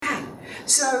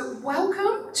So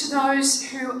welcome to those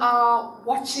who are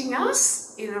watching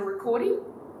us in a recording.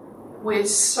 We're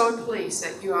so pleased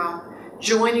that you are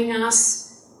joining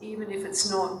us, even if it's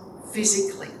not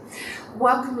physically.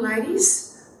 Welcome,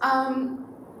 ladies.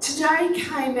 Today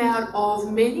came out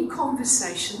of many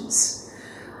conversations,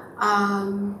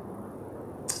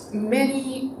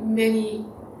 many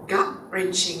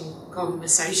gut-wrenching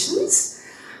conversations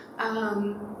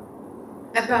about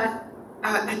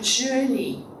a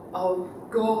journey of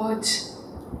God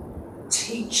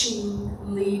teaching,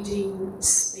 leading,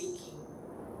 speaking.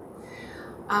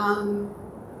 I've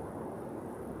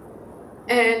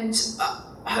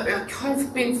kind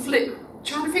of been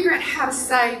trying to figure out how to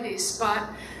say this, but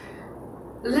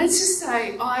let's just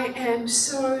say I am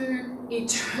so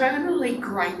eternally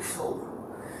grateful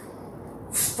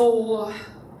for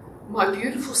my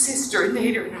beautiful sister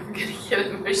Anita, and I'm going to get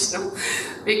emotional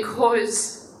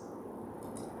because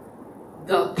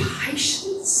the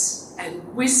patience and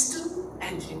wisdom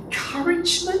and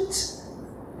encouragement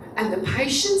and the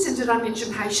patience, and did I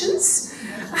mention patience?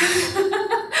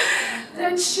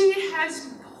 that she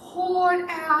has poured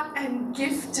out and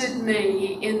gifted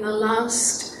me in the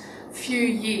last few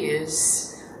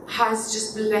years has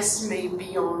just blessed me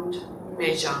beyond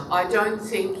measure. I don't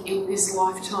think in this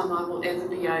lifetime I will ever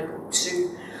be able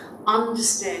to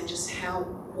understand just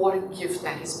what a gift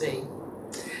that has been.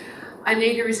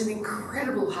 Anita is an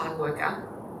incredible hard worker.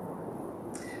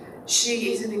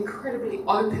 She is an incredibly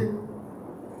open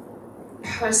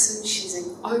person. She's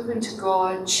open to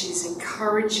God. She's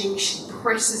encouraging. She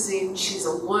presses in. She's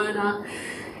a learner,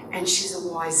 and she's a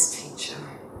wise teacher.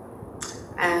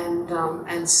 And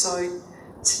so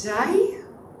today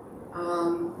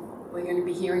we're going to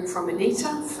be hearing from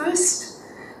Anita first,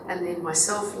 and then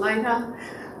myself later.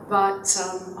 But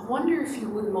I wonder if you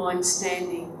wouldn't mind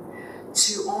standing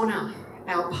to honour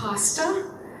our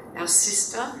pastor, our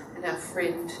sister, and our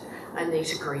friend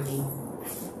Anita Greeny.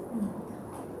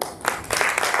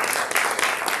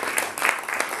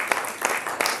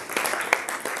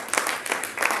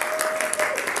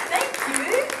 Thank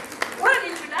you. What an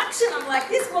introduction. I'm like,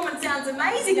 this woman sounds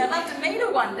amazing. I'd love to meet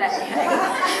her one day.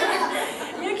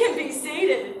 You can be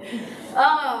seated.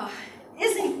 Oh,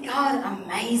 isn't God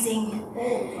amazing?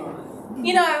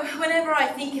 You know, whenever I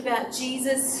think about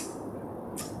Jesus,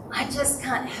 I just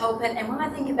can't help it. And when I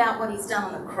think about what he's done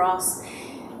on the cross,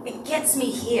 it gets me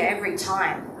here every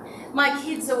time. My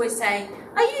kids always say,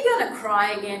 "Are you going to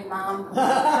cry again, Mum?"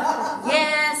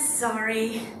 Yes,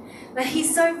 sorry. But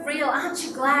he's so real. Aren't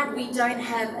you glad we don't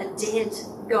have a dead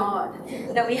God,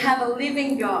 that we have a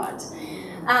living God?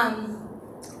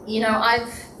 You know, I've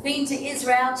been to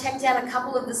Israel, checked out a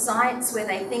couple of the sites where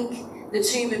they think the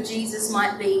tomb of Jesus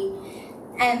might be.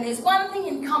 And there's one thing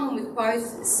in common with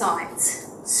both sites: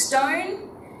 stone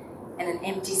and an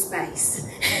empty space.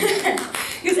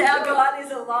 Because our God is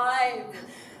alive.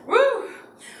 Woo!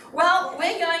 Well,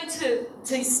 we're going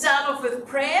to start off with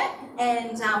prayer,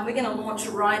 and we're going to launch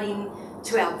right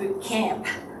into our boot camp.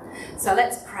 So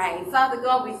let's pray. Father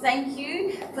God, we thank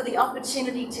you for the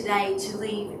opportunity today to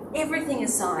leave everything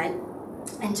aside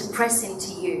and to press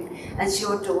into you as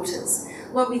your daughters.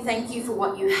 Lord, we thank you for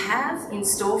what you have in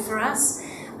store for us,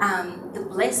 the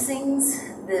blessings,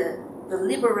 the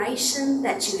liberation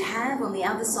that you have on the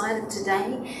other side of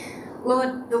today.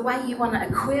 Lord, the way you want to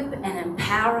equip and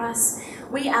empower us,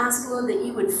 we ask, Lord, that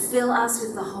you would fill us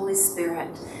with the Holy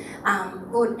Spirit.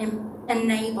 Lord,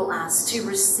 enable us to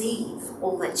receive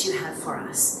all that you have for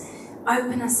us.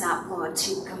 Open us up, Lord,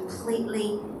 to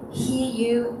completely hear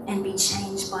you and be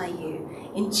changed by you.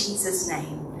 In Jesus'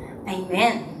 name,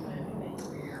 amen.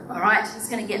 All right, I'm just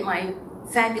going to get my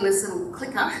fabulous little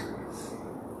clicker.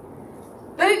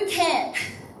 Boot camp.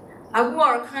 I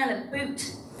wore a kind of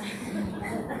boot,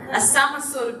 a summer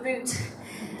sort of boot,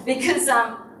 because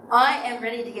I am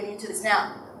ready to get into this.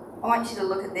 Now, I want you to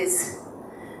look at this.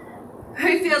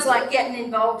 Who feels like getting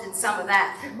involved in some of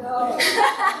that? No.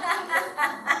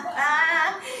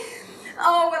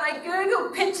 Oh, when I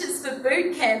Googled pictures for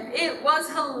boot camp, it was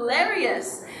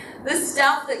hilarious. The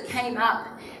stuff that came up.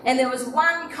 And there was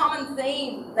one common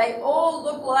theme. They all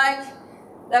looked like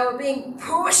they were being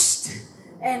pushed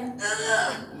and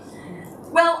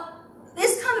Well,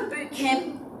 this kind of boot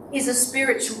camp is a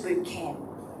spiritual boot camp.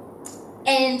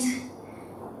 And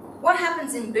what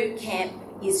happens in boot camp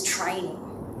is training.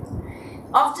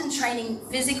 Often training,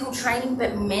 physical training,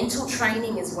 but mental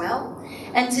training as well.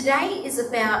 And today is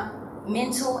about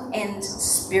mental and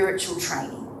spiritual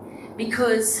training.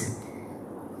 Because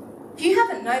if you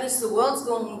haven't noticed, the world's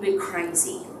gone a little bit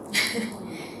crazy.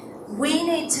 We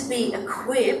need to be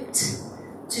equipped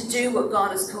to do what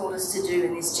God has called us to do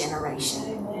in this generation.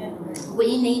 Amen.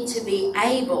 We need to be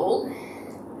able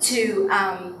to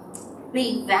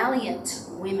be valiant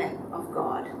women of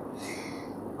God.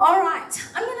 All right,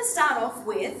 I'm going to start off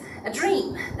with a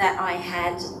dream that I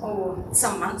had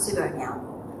some months ago now.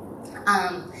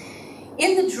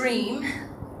 In the dream,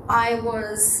 I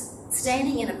was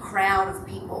standing in a crowd of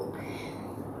people.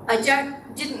 I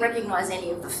didn't recognise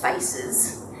any of the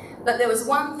faces, but there was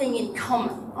one thing in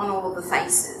common on all of the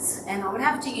faces, and I would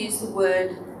have to use the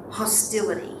word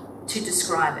hostility to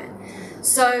describe it.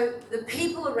 So the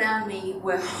people around me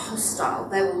were hostile.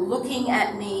 They were looking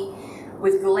at me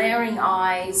with glaring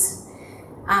eyes.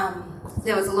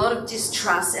 There was a lot of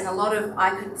distrust and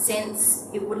I could sense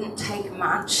it wouldn't take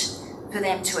much for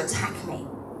them to attack me.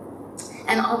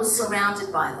 And I was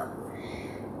surrounded by them.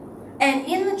 And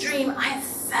in the dream, I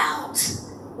felt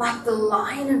like the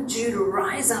Lion of Judah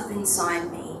rise up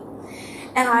inside me.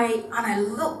 And I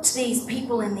looked these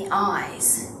people in the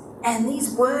eyes, and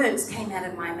these words came out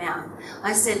of my mouth.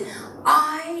 I said,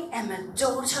 I am a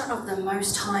daughter of the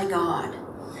Most High God.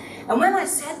 And when I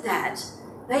said that,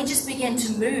 they just began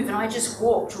to move, and I just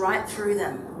walked right through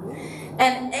them.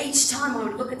 And each time I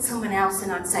would look at someone else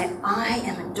and I'd say, I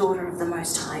am a daughter of the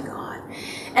Most High God.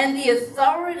 And the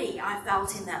authority I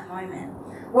felt in that moment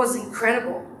was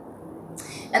incredible.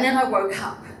 And then I woke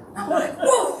up. I'm like,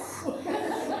 whoa!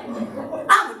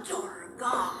 I'm a daughter of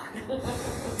God.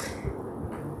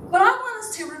 But I want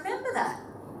us to remember that.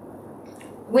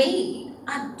 We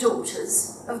are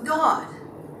daughters of God,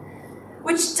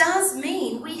 which does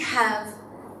mean we have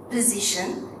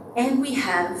position and we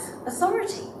have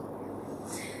authority.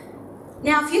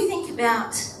 Now, if you think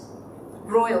about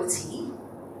royalty,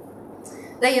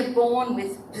 they are born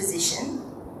with position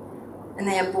and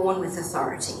they are born with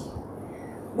authority.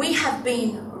 We have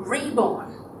been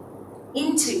reborn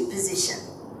into position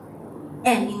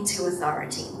and into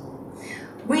authority.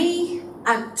 We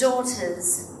are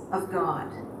daughters of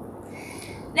God.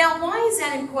 Now, why is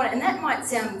that important? And that might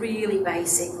sound really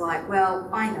basic, like, well,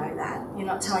 I know that. You're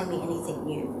not telling me anything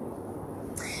new.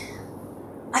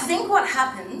 I think what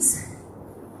happens,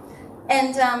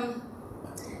 and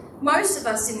most of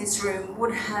us in this room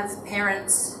would have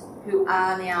parents who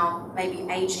are now maybe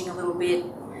aging a little bit.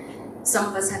 Some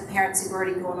of us have parents who've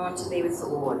already gone on to be with the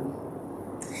Lord.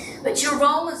 But your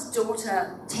role as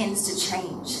daughter tends to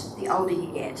change the older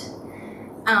you get.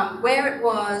 Where it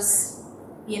was,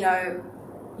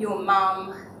 your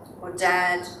mum or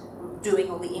dad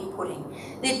doing all the inputting,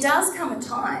 there does come a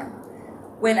time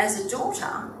when, as a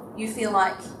daughter, you feel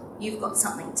like you've got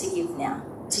something to give now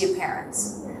to your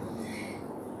parents.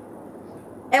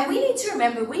 And we need to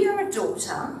remember we are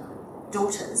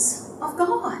daughters of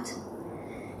God.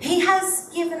 He has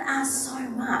given us so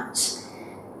much,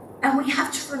 and we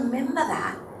have to remember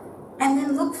that and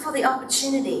then look for the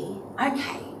opportunity.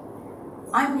 Okay,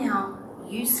 I'm now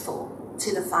useful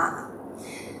to the Father.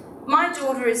 My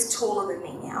daughter is taller than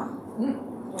me now,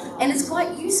 and it's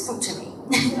quite useful to me.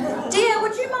 Dear,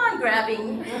 would you mind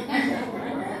grabbing?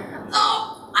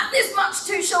 Oh, I'm this much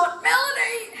too short,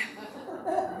 Melody.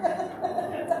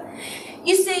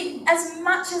 You see, as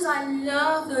much as I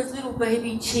love those little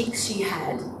baby cheeks she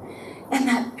had, and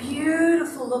that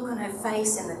beautiful look on her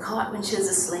face in the cot when she was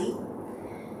asleep,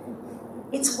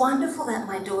 it's wonderful that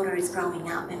my daughter is growing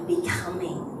up and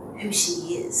becoming who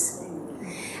she is.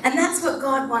 And that's what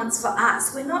God wants for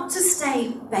us. We're not to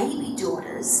stay baby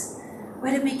daughters.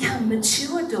 We're to become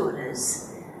mature daughters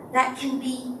that can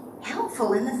be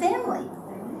helpful in the family.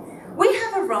 We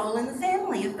have a role in the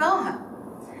family of God,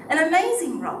 an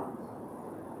amazing role.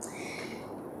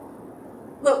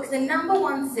 Look, the number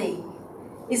one thing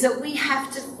is that we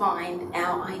have to find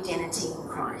our identity in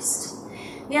Christ.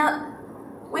 Now,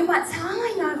 we might say,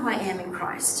 I know who I am in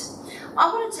Christ.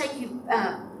 I want to take you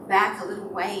back a little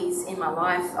ways in my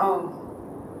life. I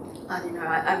don't know,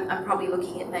 I'm probably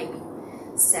looking at maybe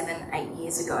 7-8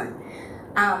 years ago.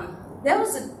 There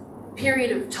was a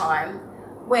period of time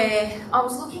where I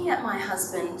was looking at my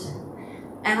husband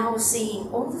and I was seeing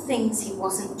all the things he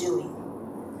wasn't doing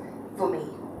for me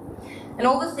and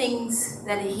all the things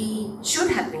that he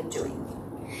should have been doing.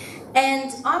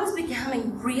 And I was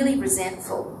becoming really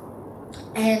resentful.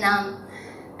 And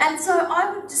so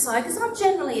I would decide, because I'm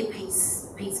generally a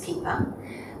peacekeeper,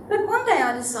 but one day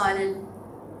I decided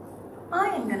I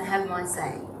am going to have my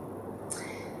say.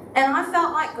 And I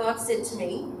felt like God said to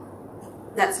me,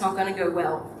 that's not going to go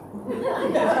well.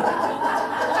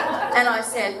 And I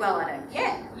said, well, I don't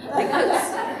care,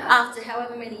 because after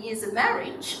however many years of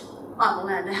marriage, I'm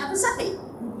allowed to have a say.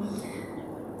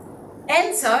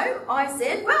 And so I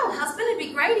said, well, husband, it'd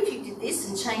be great if you did this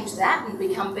and change that and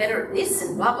become better at this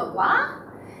and blah, blah, blah.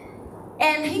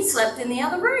 And he slept in the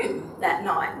other room that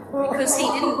night because he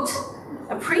didn't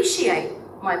appreciate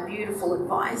my beautiful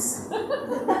advice.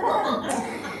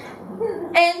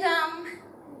 And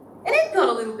it got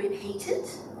a little bit heated.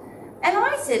 And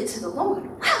I said to the Lord,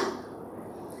 wow,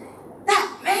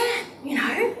 that man,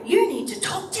 you need to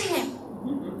talk to him.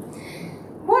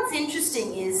 What's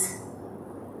interesting is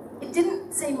it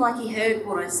didn't seem like he heard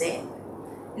what I said.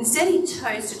 Instead, he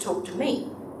chose to talk to me.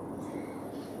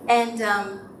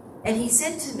 And he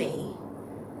said to me,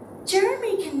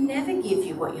 Jeremy can never give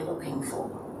you what you're looking for.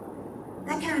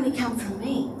 That can only come from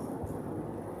me.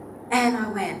 And I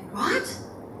went, what?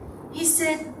 He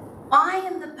said, I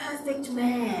am the perfect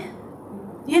man.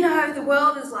 The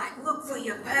world is like, look for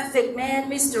your perfect man,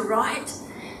 Mr. Right.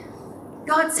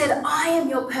 God said, I am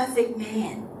your perfect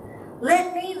man.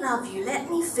 Let me love you, let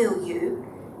me fill you,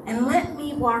 and let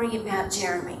me worry about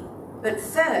Jeremy. But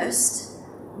first,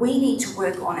 we need to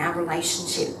work on our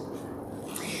relationship.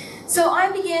 So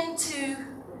I began to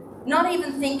not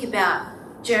even think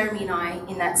about Jeremy and I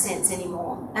in that sense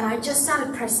anymore. And I just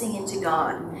started pressing into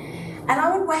God. And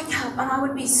I would wake up and I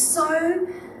would be so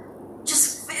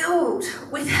just filled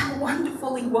with how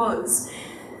wonderful he was.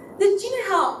 Do you know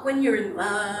how when you're in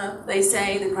love, they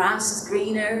say the grass is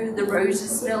greener, the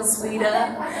roses smell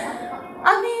sweeter?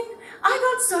 I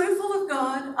got so full of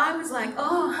God, I was like,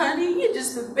 oh, honey, you're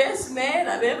just the best man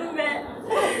I've ever met.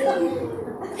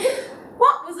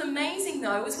 What was amazing,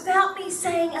 though, was without me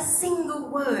saying a single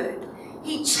word,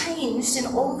 he changed in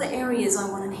all the areas I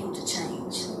wanted him to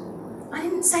change. I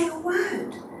didn't say a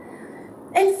word.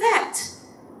 In fact,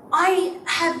 I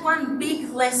had one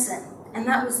big lesson, and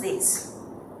that was this.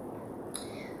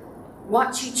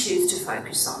 What you choose to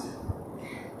focus on.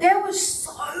 There were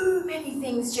so many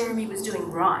things Jeremy was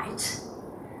doing right,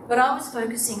 but I was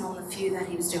focusing on the few that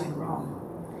he was doing wrong.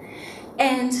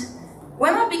 And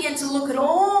when I began to look at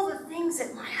all the things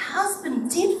that my husband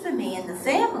did for me and the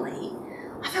family,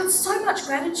 I felt so much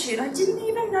gratitude. I didn't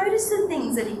even notice the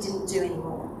things that he didn't do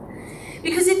anymore.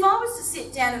 Because if I was to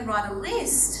sit down and write a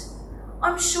list,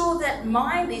 I'm sure that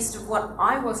my list of what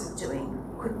I wasn't doing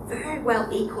could very well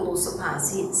equal or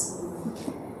surpass his.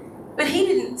 But he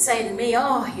didn't say to me,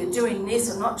 oh, you're doing this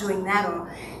or not doing that.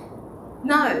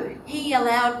 No, he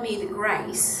allowed me the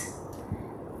grace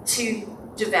to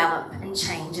develop and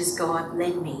change as God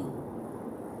led me.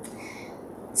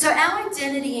 So our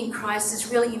identity in Christ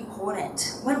is really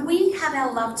important. When we have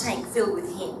our love tank filled with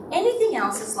him, anything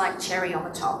else is like cherry on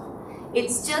the top.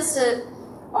 It's just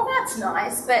that's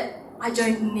nice, but I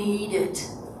don't need it,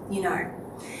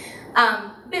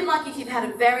 A bit like if you've had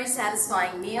a very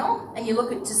satisfying meal and you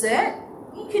look at dessert,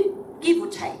 you could give or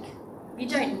take. You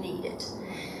don't need it.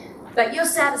 But you're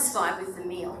satisfied with the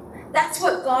meal. That's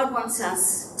what God wants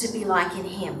us to be like in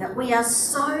him, that we are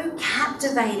so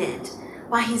captivated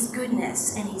by his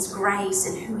goodness and his grace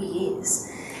and who he is,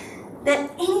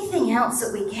 that anything else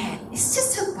that we get is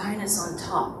just a bonus on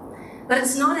top. But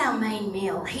it's not our main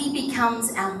meal. He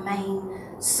becomes our main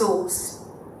source.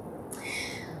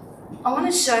 I want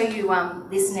to show you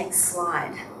this next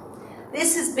slide.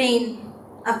 This has been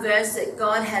a verse that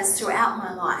God has throughout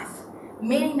my life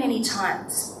many, many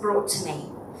times brought to me.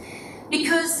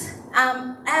 Because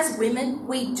as women,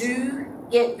 we do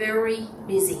get very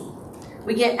busy.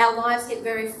 Our lives get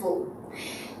very full.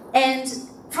 And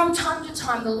from time to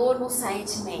time, the Lord will say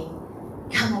to me,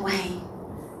 come away.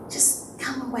 Just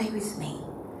come away with me.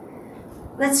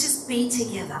 Let's just be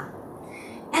together.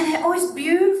 And they're always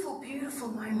beautiful, beautiful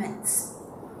moments.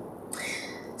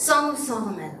 Song of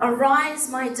Solomon, arise,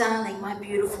 my darling, my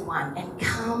beautiful one, and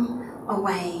come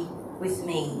away with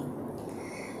me.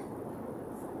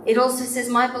 It also says,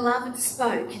 my beloved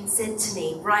spoke and said to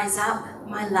me, rise up,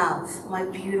 my love, my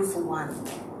beautiful one,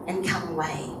 and come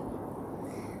away.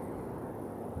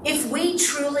 If we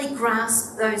truly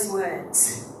grasp those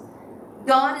words,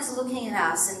 God is looking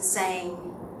at us and saying,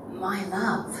 my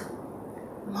love,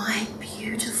 my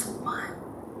beautiful one.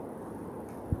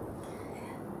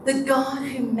 The God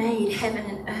who made heaven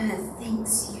and earth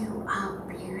thinks you are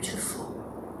beautiful.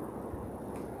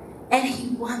 And he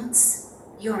wants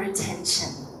your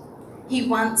attention. He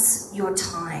wants your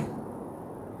time.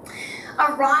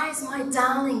 Arise, my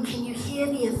darling. Can you hear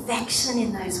the affection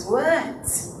in those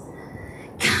words?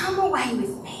 Come away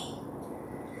with me.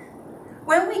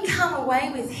 When we come away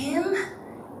with him,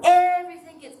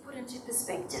 everything gets put into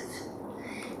perspective.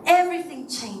 Everything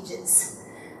changes.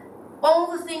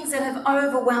 All the things that have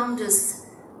overwhelmed us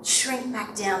shrink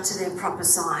back down to their proper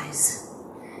size.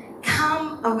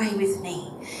 Come away with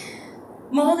me.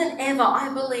 More than ever, I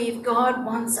believe God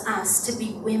wants us to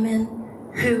be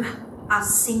women who are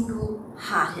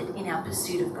single-hearted in our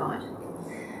pursuit of God,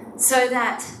 so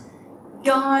that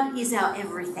God is our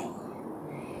everything.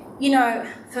 You know,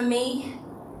 for me,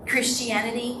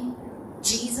 Christianity,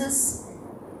 Jesus,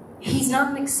 he's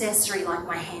not an accessory like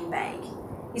my handbag.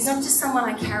 He's not just someone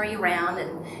I carry around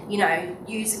and, you know,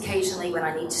 use occasionally when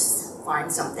I need to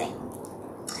find something.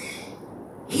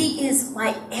 He is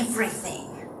my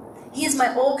everything. He is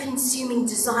my all-consuming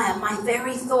desire, my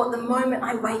very thought the moment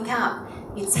I wake up.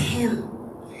 It's him.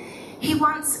 He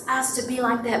wants us to be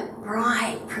like that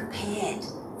bride prepared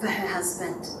for her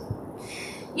husband.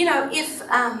 You know, if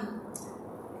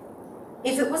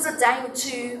it was a day or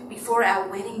two before our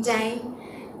wedding day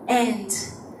and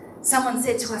someone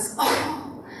said to us,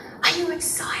 "Oh, are you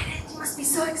excited? You must be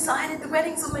so excited. The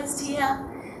wedding's almost here."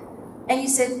 And you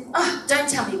said, "Oh, don't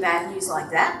tell me bad news like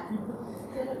that."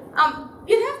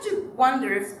 You'd have to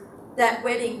wonder if that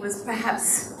wedding was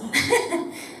perhaps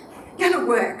going to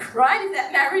work, right? If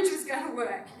that marriage was going to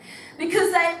work.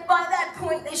 Because by that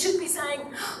point, they should be saying,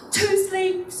 two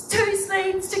sleeps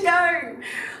to go.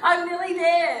 I'm nearly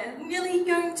there, nearly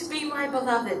going to be my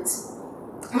beloved.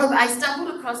 Look, I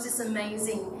stumbled across this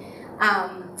amazing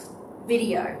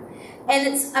video. And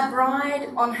it's a bride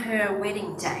on her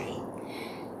wedding day.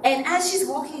 And as she's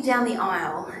walking down the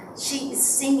aisle, she is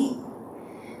singing.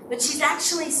 But she's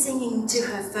actually singing to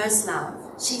her first love.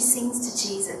 She sings to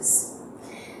Jesus.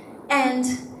 And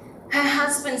her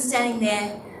husband's standing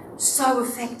there so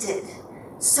affected,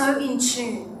 so in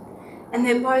tune. And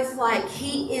they're both like,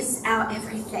 he is our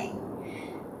everything.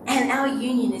 And our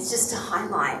union is just to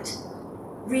highlight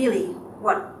really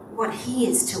what he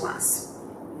is to us.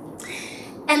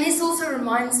 And this also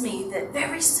reminds me that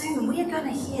very soon we are going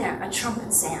to hear a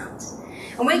trumpet sound.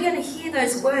 And we're going to hear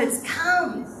those words,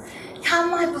 "Come,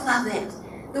 come my beloved,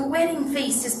 the wedding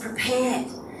feast is prepared.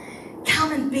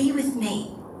 Come and be with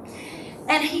me."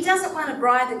 And he doesn't want a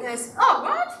bride that goes, "Oh,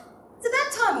 what? It's at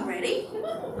that time already?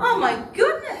 Oh my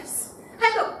goodness.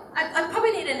 Hey look, I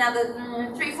probably need another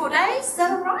 3-4 days. Is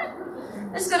that all right?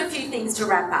 I've just got a few things to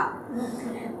wrap up."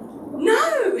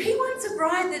 No, he wants a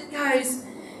bride that goes,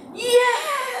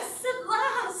 "Yes, at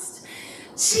last.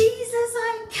 Jesus,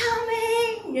 I'm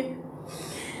coming."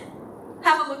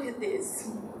 Have a look at this.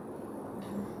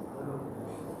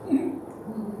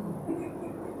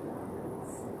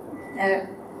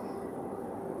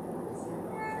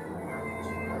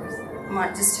 I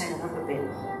might just turn it up a bit.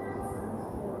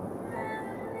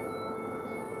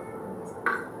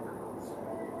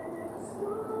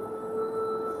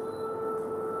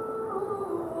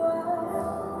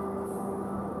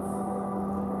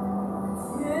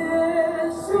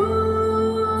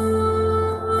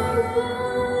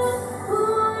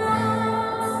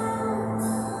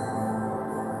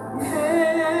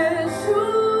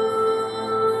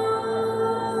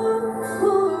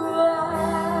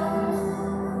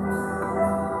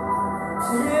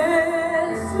 Yeah.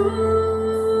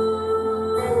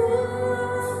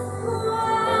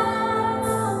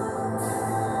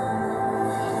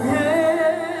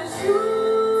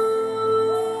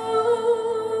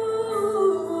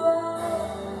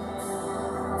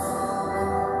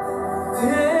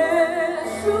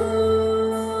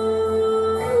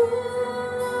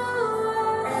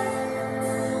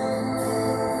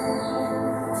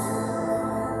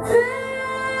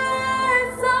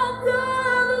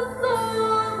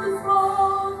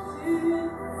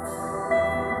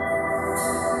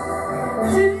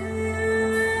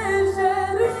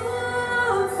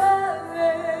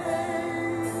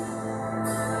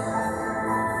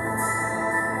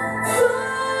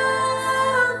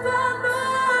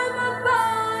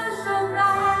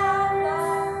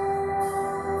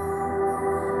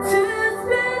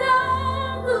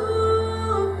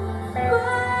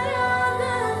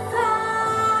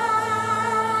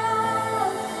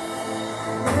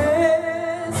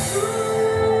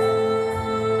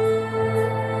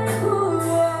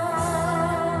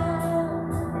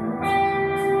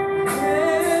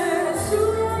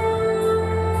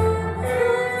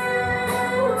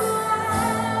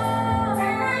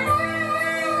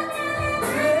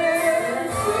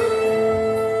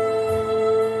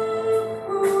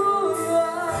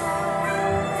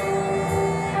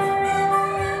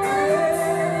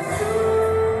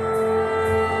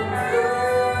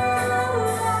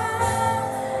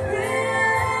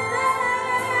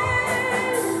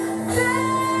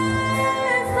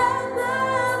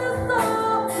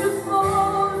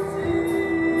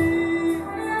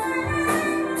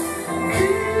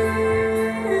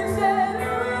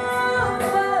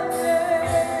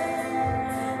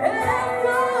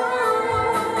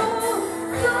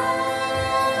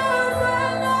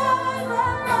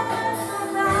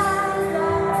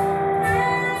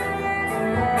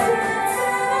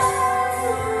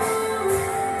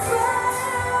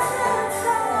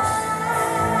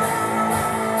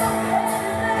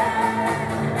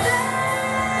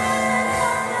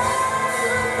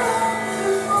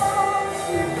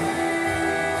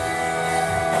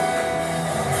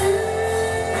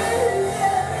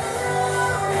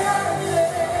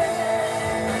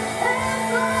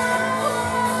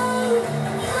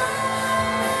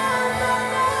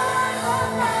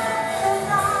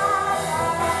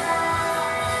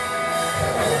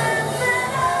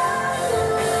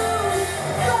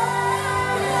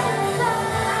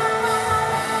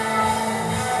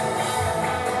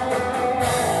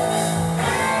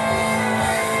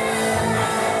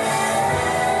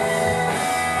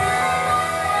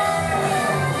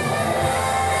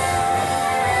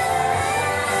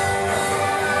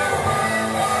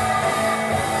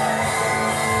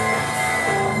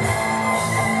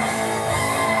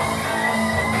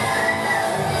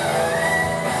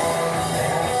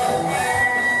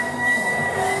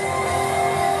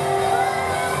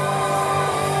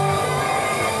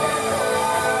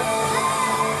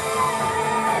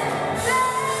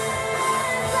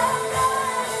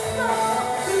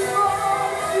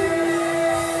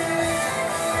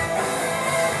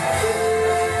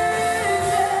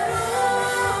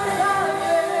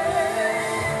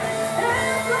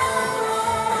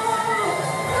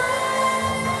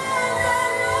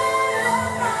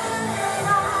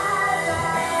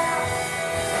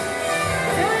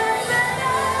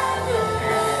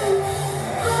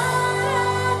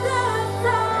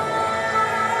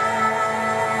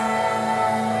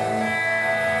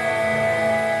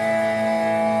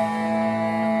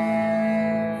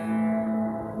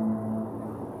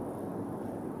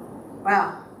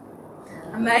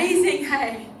 Amazing,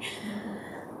 hey?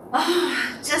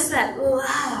 Oh, just that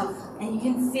love. And you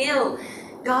can feel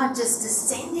God just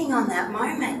descending on that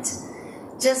moment.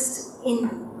 Just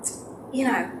in,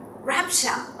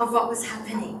 rapture of what was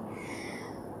happening.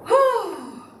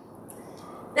 Whew.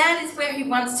 That is where he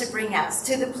wants to bring us,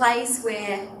 to the place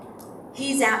where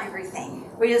he's our everything.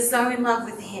 We are so in love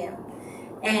with him.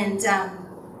 And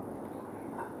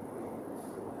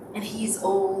he's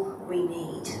all we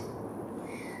need.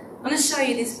 I'm going to show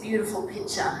you this beautiful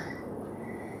picture.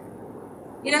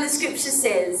 The scripture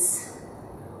says,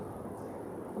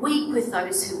 weep with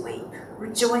those who weep,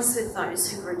 rejoice with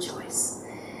those who rejoice.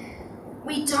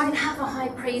 We don't have a high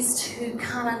priest who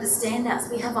can't understand us.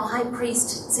 We have a high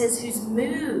priest, it says, who's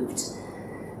moved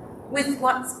with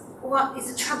what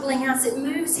is troubling us. It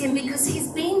moves him because he's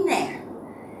been there.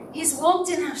 He's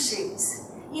walked in our shoes.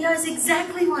 He knows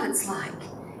exactly what it's like.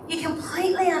 He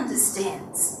completely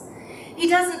understands. He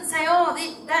doesn't say, oh,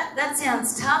 that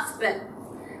sounds tough, but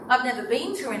I've never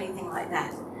been through anything like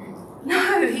that.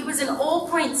 No, he was in all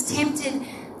points tempted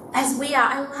as we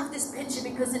are. I love this picture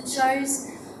because it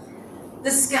shows the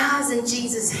scars in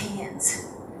Jesus' hands.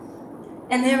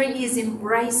 And there he is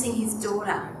embracing his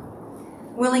daughter,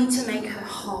 willing to make her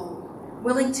whole,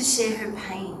 willing to share her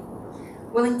pain,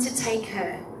 willing to take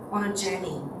her on a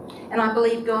journey. And I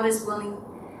believe God is willing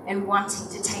and wanting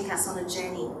to take us on a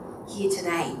journey here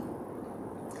today.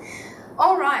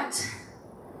 All right.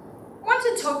 I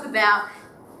want to talk about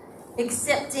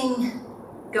accepting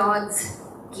God's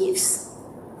gifts.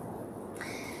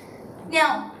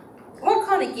 Now, what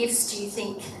kind of gifts do you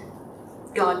think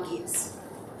God gives?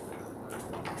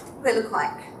 What do they look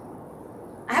like?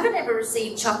 I haven't ever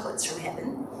received chocolates from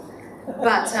heaven,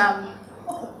 but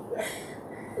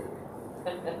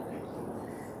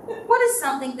what is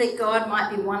something that God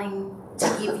might be wanting to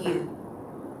give you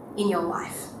in your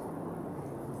life?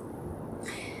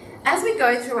 As we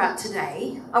go throughout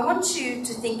today, I want you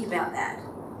to think about that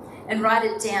and write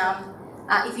it down.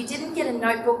 If you didn't get a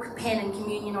notebook, pen and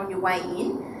communion on your way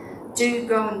in, do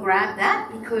go and grab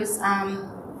that because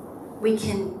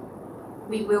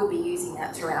we will be using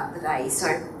that throughout the day. So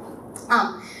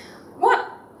what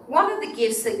are the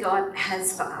gifts that God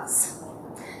has for us?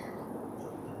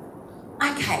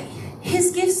 Okay,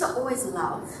 his gifts are always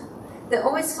love. They're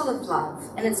always full of love,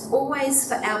 and it's always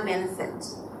for our benefit,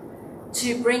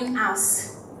 to bring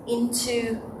us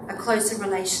into a closer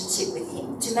relationship with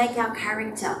him, to make our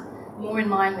character more in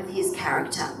line with his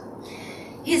character.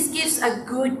 His gifts are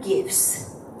good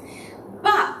gifts,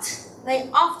 but they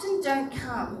often don't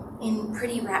come in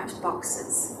pretty wrapped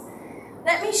boxes.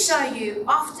 Let me show you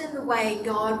often the way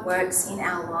God works in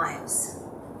our lives.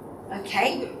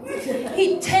 Okay?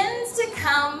 He tends to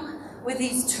come with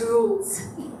his tools.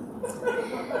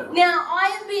 Now,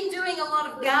 I have been doing a lot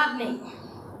of gardening.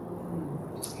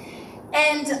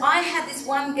 And I had this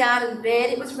one garden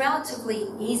bed. It was relatively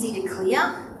easy to clear.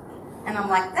 And I'm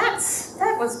like, that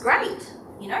was great.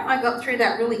 I got through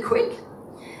that really quick.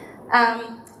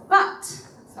 But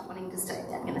it's not wanting to stay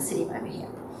there. I'm going to sit him over here.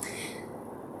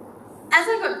 As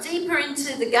I got deeper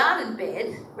into the garden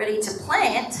bed, ready to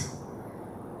plant,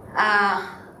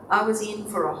 I was in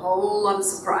for a whole lot of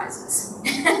surprises.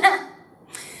 We're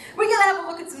going to have a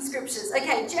look at some scriptures.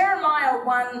 Okay, Jeremiah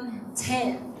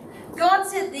 1:10. God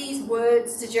said these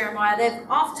words to Jeremiah. They've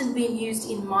often been used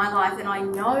in my life, and I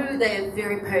know they are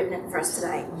very pertinent for us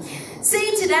today.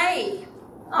 See, today,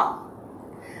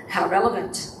 how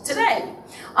relevant. Today,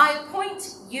 I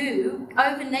appoint you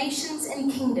over nations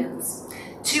and kingdoms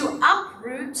to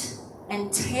uproot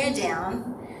and tear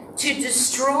down, to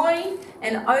destroy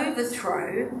and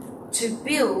overthrow, to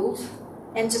build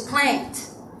and to plant.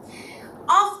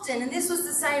 Often, and this was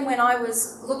the same when I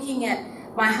was looking at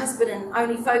my husband and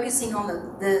only focusing on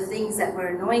the things that were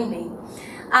annoying me,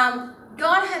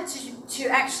 God had to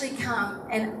actually come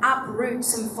and uproot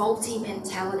some faulty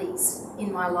mentalities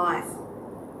in my life.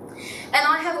 And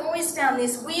I have always found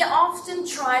this. We often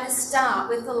try to start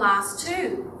with the last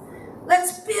two.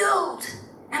 Let's build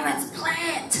and let's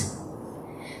plant.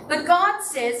 But God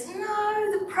says,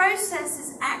 no, the process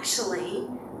is actually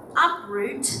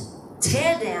uproot,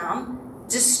 tear down,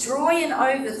 destroy and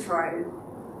overthrow.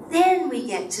 Then we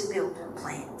get to build and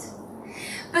plant.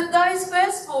 But those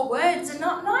first four words are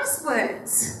not nice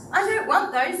words. I don't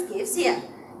want those gifts. Here,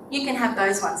 you can have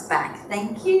those ones back.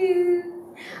 Thank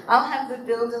you. I'll have the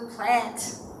build and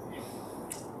plant.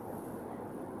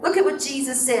 Look at what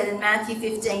Jesus said in Matthew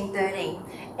 15:13.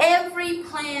 Every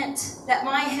plant that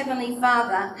my heavenly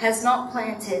Father has not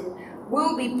planted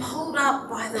will be pulled up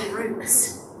by the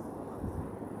roots.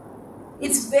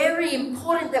 It's very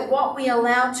important that what we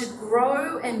allow to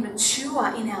grow and mature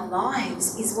in our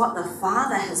lives is what the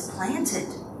Father has planted.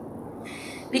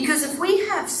 Because if we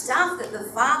have stuff that the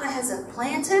Father hasn't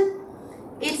planted,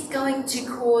 it's going to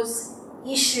cause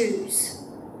issues.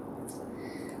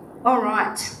 All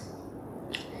right.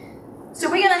 So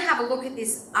we're going to have a look at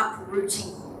this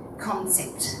uprooting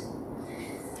concept.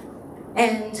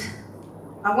 And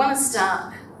I want to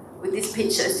start with this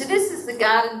picture. So this is the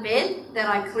garden bed that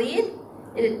I cleared.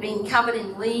 It had been covered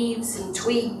in leaves and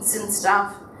twigs and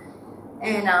stuff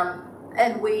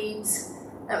and weeds.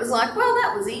 It was like, well,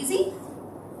 that was easy.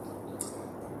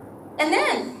 And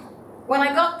then when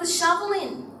I got the shovel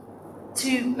in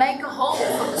to make a hole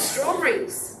for the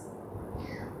strawberries,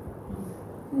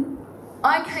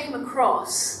 I came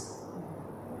across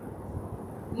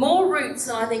more roots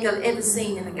than I think I've ever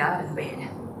seen in a garden bed.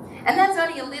 And that's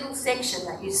only a little section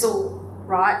that you saw,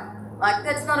 right? Like,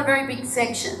 that's not a very big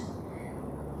section.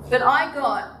 But I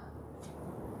got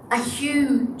a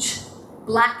huge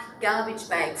black garbage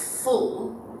bag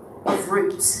full of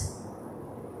roots.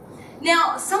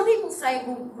 Now, some people say,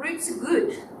 well, roots are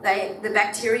good. The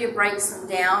bacteria breaks them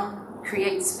down,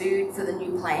 creates food for the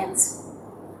new plants.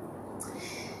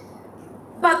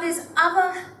 But there's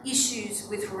other issues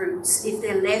with roots if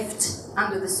they're left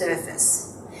under the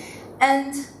surface.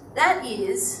 And that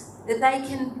is that they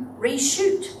can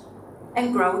reshoot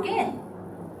and grow again.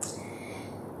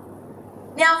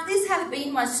 Now, if this had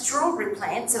been my strawberry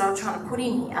plants that I was trying to put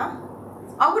in here,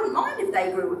 I wouldn't mind if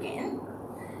they grew again.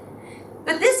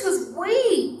 But this was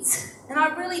weeds, and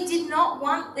I really did not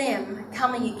want them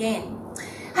coming again.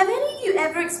 Have any of you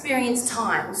ever experienced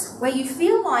times where you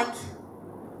feel like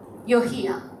you're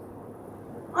here?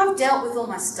 I've dealt with all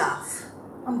my stuff.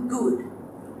 I'm good.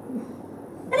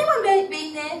 Anyone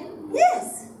been there?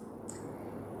 Yes.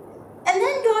 And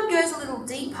then God goes a little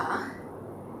deeper,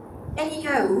 and you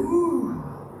go, ooh,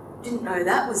 didn't know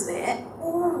that was there.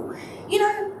 Ooh. You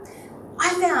know, I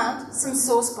found some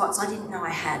sore spots I didn't know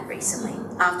I had recently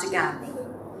after gardening.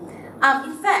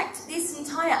 In fact, this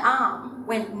entire arm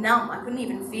went numb. I couldn't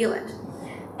even feel it.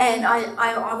 And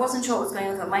I wasn't sure what was going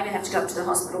on. I thought maybe I have to go up to the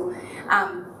hospital.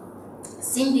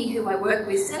 Cindy, who I work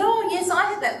with, said, oh, yes, I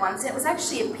had that once. It was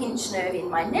actually a pinched nerve in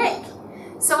my neck.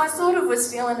 So I sort of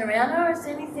was feeling around, oh, is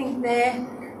there anything there?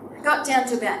 I got down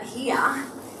to about here,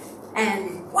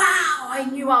 and wow, I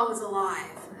knew I was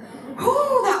alive.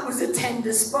 Oh, that was a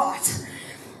tender spot.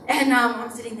 And I'm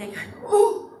sitting there going,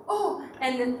 oh,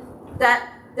 and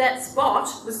that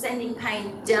spot was sending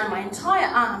pain down my entire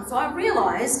arm. So I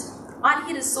realised I'd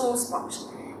hit a sore spot.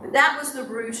 But that was the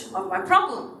root of my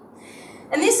problem.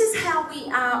 And this is how we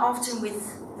are often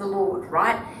with the Lord,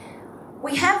 right?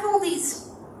 We have all these,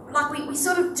 like we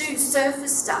sort of do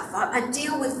surface stuff. I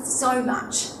deal with so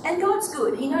much. And God's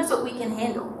good. He knows what we can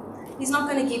handle. He's not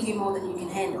going to give you more than you can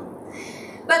handle.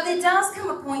 But there does come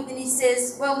a point that he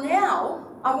says, well, now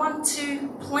I want to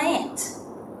plant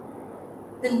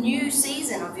the new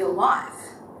season of your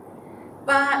life.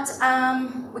 But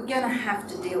we're going to have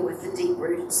to deal with the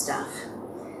deep-rooted stuff.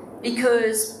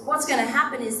 Because what's going to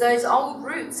happen is those old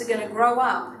roots are going to grow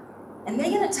up and they're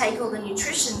going to take all the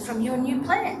nutrition from your new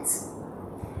plants.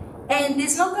 And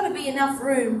there's not going to be enough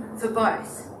room for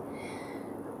both.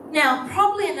 Now,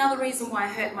 probably another reason why I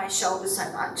hurt my shoulder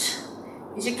so much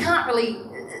is you can't really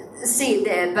see it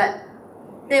there, but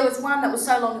there was one that was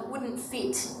so long it wouldn't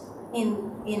fit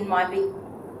in my big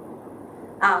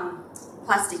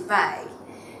plastic bag.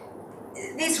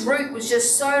 This root was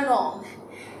just so long.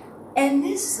 And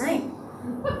this thing,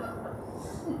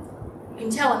 you can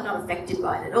tell I'm not affected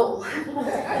by it at all.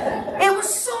 It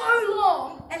was so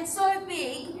long and so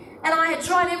big, and I had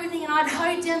tried everything, and I'd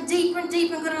hoed down deeper and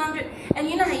deeper and got it under it. And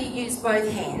you know how you use both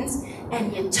hands,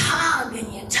 and you tug,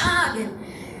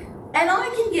 and I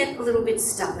can get a little bit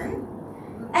stubborn.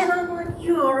 And I'm like,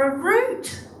 you're a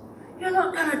root. You're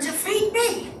not going to defeat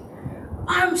me.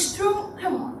 I'm strong.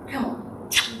 Come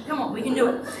on, we can do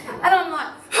it. And I'm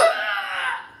like,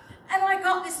 and I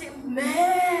got this,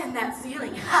 man, that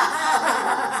feeling,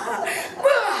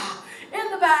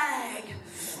 in the bag.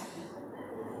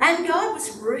 And God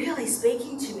was really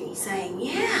speaking to me, saying,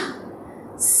 yeah,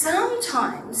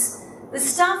 sometimes the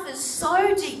stuff is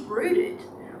so deep-rooted,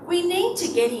 we need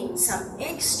to get in some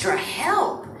extra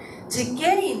help to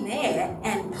get in there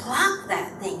and pluck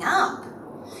that thing up.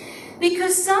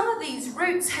 Because some of these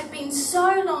roots had been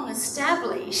so long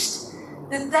established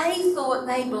that they thought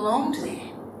they belonged there.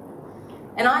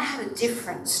 And I have a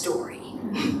different story.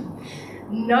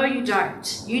 No, you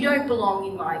don't. You don't belong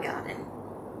in my garden.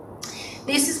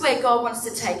 This is where God wants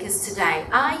to take us today.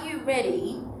 Are you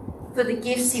ready for the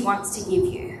gifts he wants to give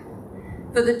you?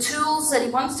 for the tools that he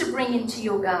wants to bring into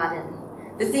your garden,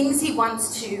 the things he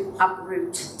wants to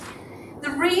uproot.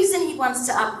 The reason he wants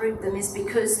to uproot them is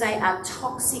because they are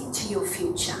toxic to your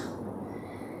future.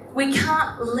 We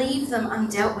can't leave them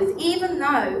undealt with, even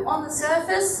though on the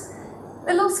surface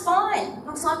it looks fine. It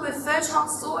looks like we're fertile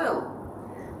soil.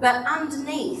 But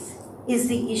underneath is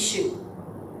the issue.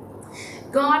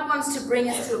 God wants to bring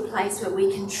us to a place where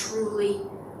we can truly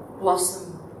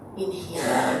blossom in him,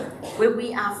 where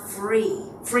we are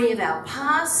free of our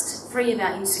past, free of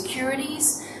our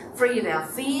insecurities, free of our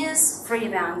fears, free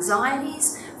of our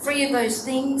anxieties, free of those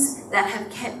things that have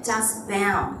kept us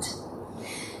bound.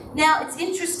 Now, it's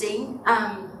interesting,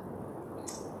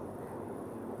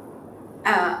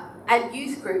 at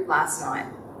youth group last night,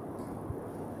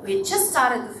 we had just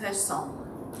started the first song,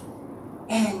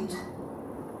 and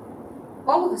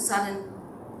all of a sudden,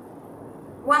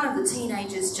 one of the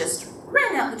teenagers just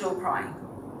ran out the door crying.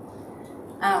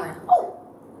 And I went, oh,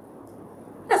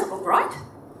 doesn't look right.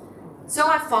 So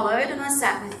I followed and I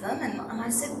sat with them and I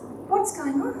said, what's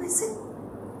going on? And they said,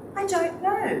 I don't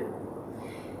know.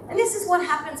 And this is what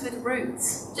happens with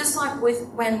roots, just like with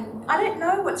when I don't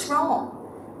know what's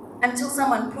wrong until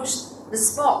someone pushed the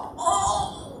spot.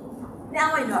 Oh,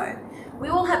 now I know. We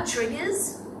all have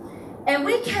triggers and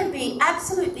we can be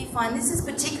absolutely fine. This is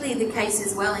particularly the case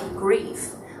as well in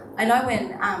grief. I know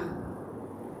when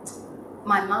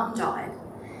my mum died,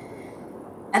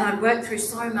 and I'd worked through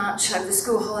so much over the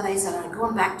school holidays and I'd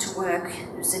gone back to work.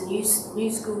 It was a new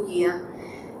school year.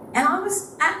 And I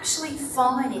was actually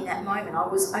fine in that moment. I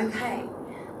was okay.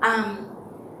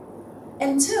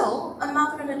 Until a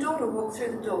mother and a daughter walked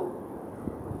through the door.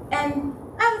 And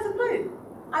out of the blue,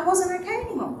 I wasn't okay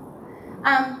anymore.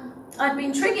 I'd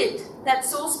been triggered. That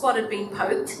sore spot had been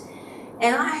poked.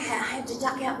 And I had to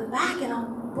duck out the back and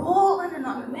I'm bawling and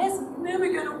I'm a mess. I'm never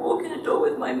going to walk in a door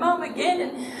with my mum again.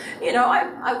 And, you know,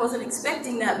 I wasn't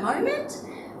expecting that moment.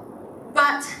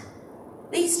 But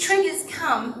these triggers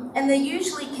come and they're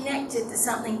usually connected to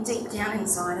something deep down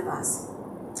inside of us.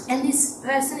 And this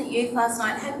person at youth last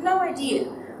night had no idea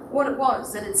what it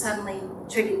was that had suddenly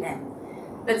triggered them.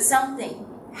 But something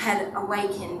had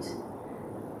awakened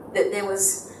that there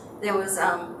was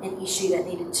an issue that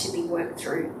needed to be worked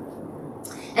through.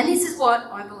 And this is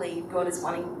what I believe God is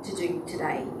wanting to do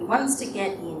today. He wants to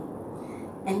get in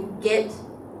and get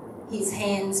his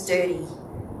hands dirty,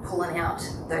 pulling out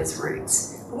those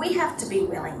roots. But we have to be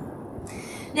willing.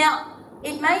 Now,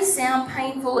 it may sound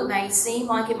painful, it may seem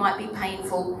like it might be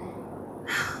painful,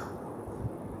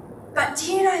 but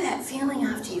do you know that feeling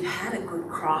after you've had a good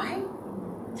cry?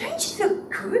 Don't you feel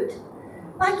good?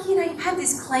 Like, you know, you've had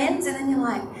this cleanse and then you're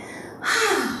like,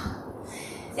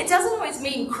 It doesn't always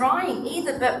mean crying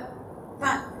either, but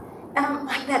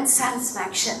like that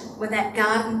satisfaction when that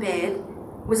garden bed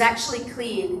was actually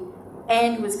cleared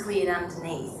and was cleared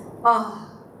underneath. Oh,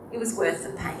 it was worth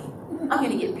the pain. I'm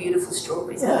going to get beautiful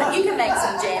strawberries. You can make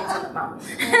some jams on it, Mum.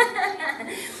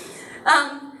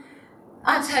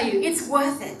 I tell you, it's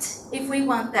worth it if we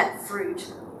want that fruit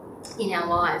in our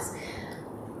lives.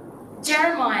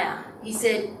 Jeremiah, he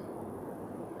said,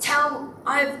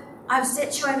 I've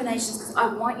set you over nations because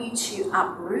I want you to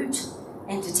uproot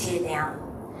and to tear down.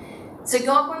 So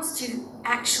God wants to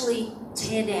actually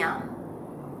tear down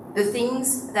the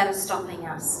things that are stopping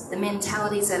us, the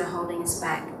mentalities that are holding us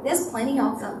back. There's plenty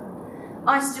of them.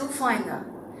 I still find them.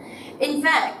 In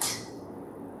fact,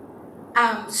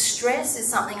 stress is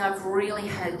something I've really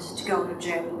had to go on a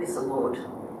journey with the Lord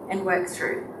and work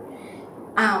through.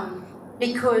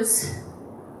 Because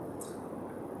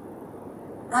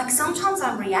like sometimes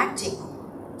I'm reacting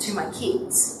to my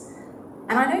kids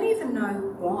and I don't even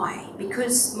know why,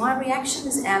 because my reaction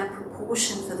is out of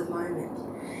proportion for the moment.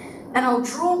 And I'll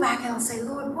draw back and I'll say,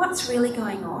 Lord, what's really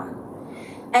going on?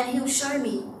 And he'll show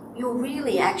me, you're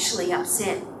really actually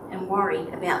upset and worried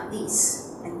about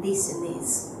this and this and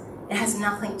this. It has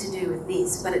nothing to do with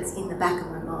this, but it's in the back of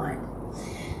my mind.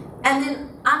 And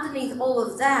then underneath all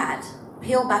of that,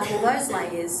 peel back all those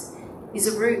layers, is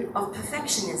a root of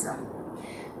perfectionism.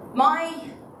 My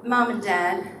mum and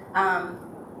dad,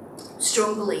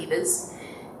 strong believers,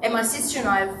 and my sister and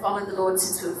I have followed the Lord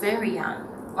since we were very young.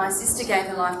 My sister gave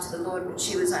her life to the Lord when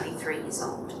she was only 3 years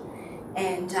old.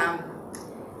 And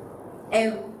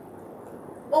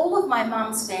all of my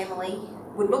mum's family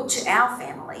would look to our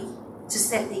family to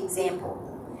set the example.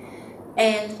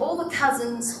 And all the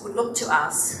cousins would look to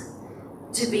us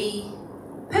to be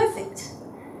perfect.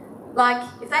 Like,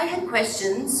 if they had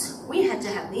questions, we had to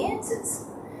have the answers.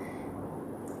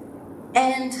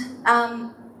 And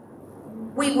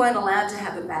we weren't allowed to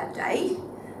have a bad day.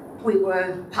 We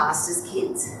were pastors'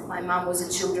 kids. My mum was a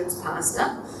children's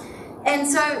pastor. And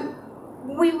so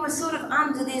we were sort of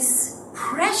under this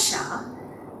pressure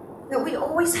that we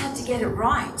always had to get it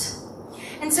right.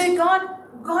 And so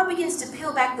God begins to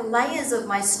peel back the layers of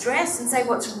my stress and say,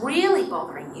 what's really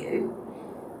bothering you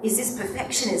is this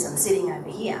perfectionism sitting over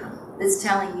here that's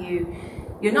telling you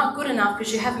you're not good enough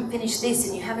because you haven't finished this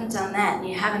and you haven't done that and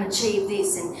you haven't achieved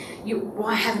this and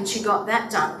why haven't you got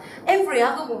that done? Every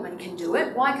other woman can do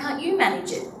it. Why can't you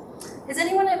manage it? Has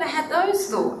anyone ever had those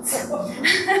thoughts?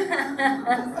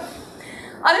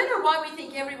 I don't know why we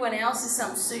think everyone else is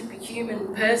some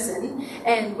superhuman person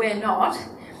and we're not,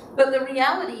 but the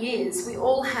reality is we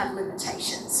all have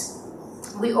limitations.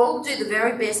 We all do the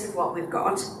very best with what we've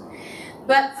got.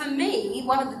 But for me,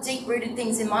 one of the deep-rooted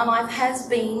things in my life has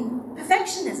been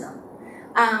perfectionism.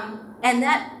 And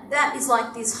that is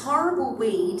like this horrible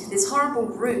weed, this horrible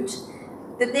root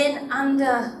that then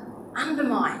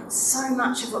undermines so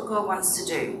much of what God wants to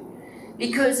do.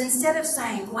 Because instead of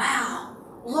saying, wow,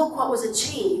 look what was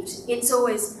achieved, it's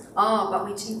always, oh, but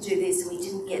we didn't do this and we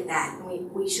didn't get that.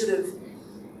 And we should have,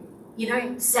 you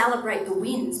don't celebrate the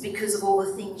wins because of all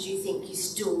the things you think you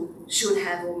still should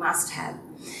have or must have.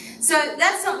 So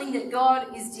that's something that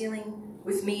God is dealing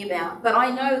with me about. But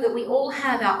I know that we all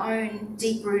have our own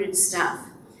deep-rooted stuff.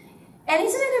 And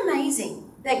isn't it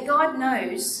amazing that God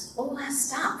knows all our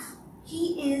stuff?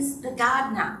 He is the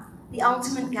gardener, the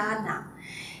ultimate gardener.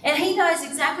 And he knows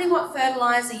exactly what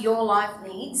fertilizer your life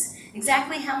needs,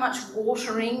 exactly how much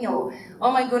watering or,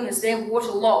 oh my goodness, they're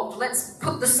waterlogged, let's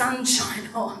put the sunshine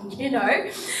on, you know.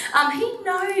 He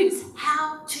knows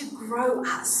how to grow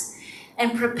us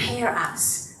and prepare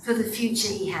us for the future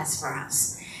he has for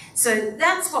us. So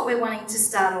that's what we're wanting to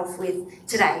start off with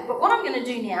today. But what I'm going to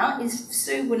do now is, if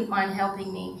Sue wouldn't mind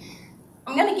helping me,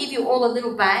 I'm going to give you all a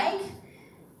little bag.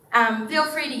 Feel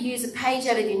free to use a page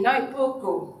out of your notebook,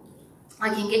 or I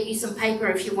can get you some paper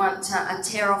if you want a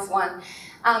tear-off one.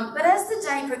 But as the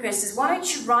day progresses, why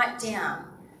don't you write down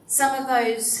some of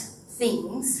those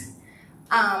things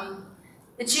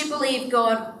that you believe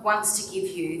God wants to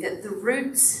give you, that the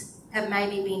roots have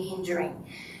maybe been hindering.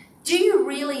 Do you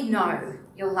really know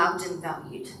you're loved and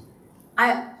valued?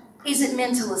 Is it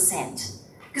mental assent?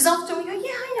 Because often we go,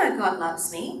 yeah, I know God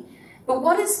loves me. But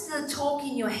what is the talk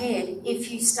in your head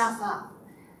if you stuff up?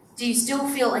 Do you still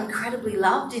feel incredibly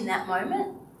loved in that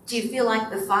moment? Do you feel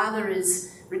like the Father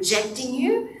is rejecting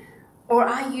you? Or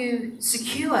are you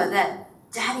secure that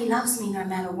Daddy loves me no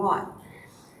matter what?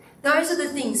 Those are the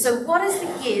things. So what is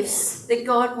the gifts that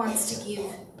God wants to give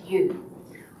you?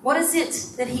 What is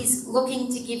it that he's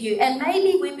looking to give you? And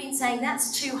maybe we've been saying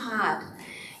that's too hard.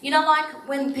 You know, like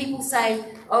when people say,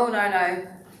 oh, no,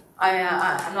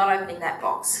 I'm not opening that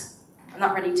box. I'm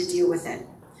not ready to deal with it.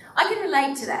 I can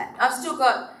relate to that. I've still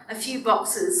got a few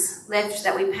boxes left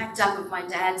that we packed up of my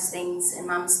dad's things and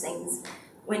mum's things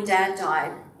when Dad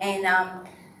died. And,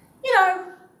 you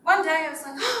know, one day I was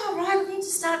like, oh, right, I need to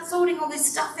start sorting all this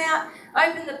stuff out.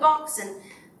 Open the box and,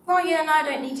 oh, yeah, no, I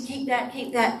don't need to keep that.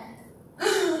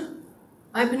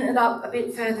 Open it up a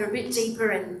bit further, a bit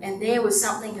deeper, and there was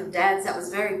something of Dad's that was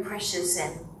very precious,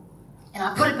 and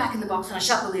I put it back in the box and I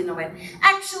shut the lid and I went,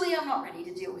 actually, I'm not ready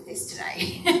to deal with this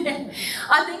today.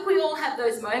 I think we all have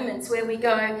those moments where we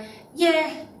go,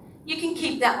 yeah, you can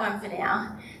keep that one for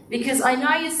now, because I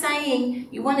know you're saying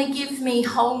you want to give me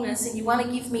wholeness and you want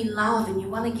to give me love and you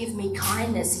want to give me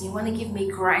kindness and you want to give me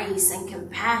grace and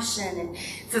compassion and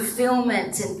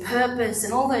fulfillment and purpose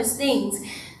and all those things.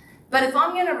 But if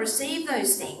I'm going to receive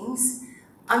those things,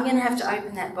 I'm going to have to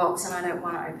open that box, and I don't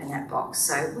want to open that box.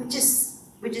 So we just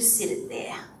sit it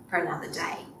there for another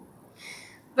day.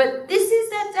 But this is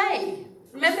that day.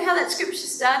 Remember how that scripture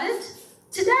started?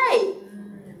 Today.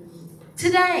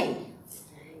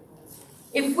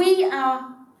 If we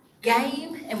are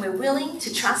game and we're willing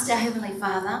to trust our Heavenly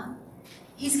Father,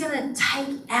 he's going to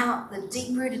take out the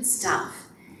deep-rooted stuff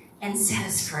and set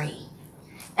us free.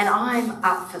 And I'm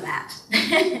up for that.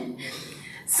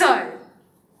 So,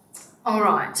 all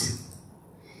right.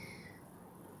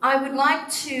 I would like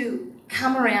to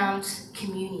come around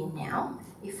communion now,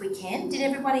 if we can. Did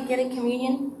everybody get a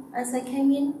communion as they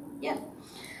came in? Yeah.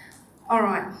 All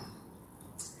right.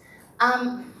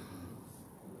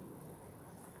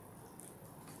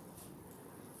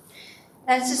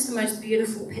 That's just the most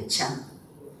beautiful picture,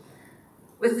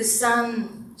 with the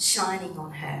sun shining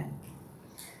on her.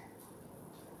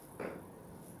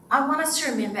 I want us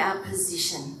to remember our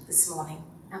position this morning,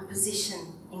 our position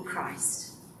in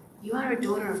Christ. You are a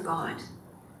daughter of God,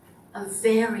 a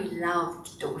very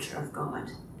loved daughter of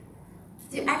God.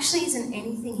 There actually isn't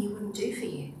anything he wouldn't do for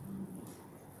you.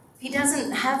 He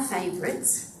doesn't have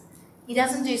favourites. He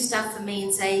doesn't do stuff for me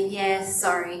and say, yeah,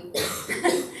 sorry.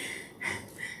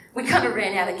 We kind of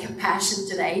ran out of compassion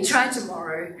today. Try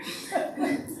tomorrow.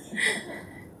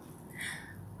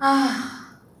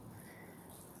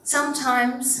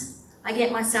 Sometimes I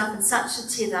get myself in such a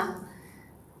tither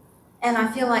and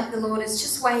I feel like the Lord is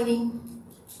just waiting.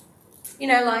 You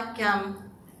know, like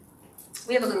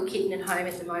we have a little kitten at home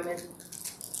at the moment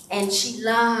and she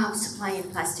loves to play in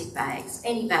plastic bags.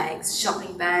 Any bags,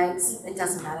 shopping bags, it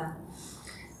doesn't matter.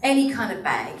 Any kind of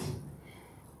bag.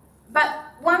 But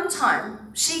one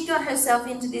time she got herself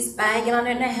into this bag and I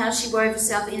don't know how she wove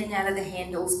herself in and out of the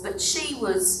handles, but she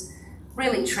was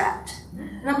really trapped.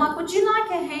 And I'm like, would you like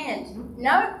a hand?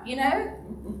 No, you know,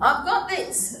 I've got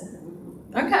this.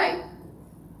 Okay.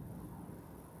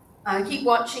 I keep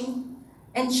watching.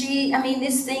 And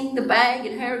this thing, the bag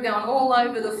and her going all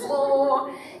over the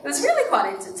floor. It was really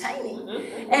quite entertaining.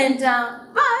 And,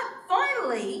 but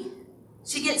finally,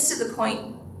 she gets to the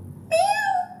point,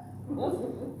 meow,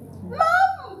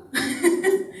 Mum,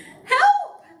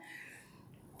 help.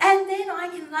 And then I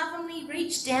can lovingly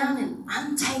reach down and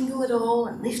untangle it all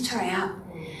and lift her out.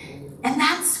 And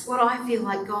that's what I feel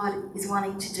like God is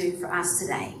wanting to do for us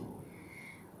today.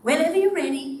 Whenever you're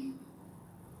ready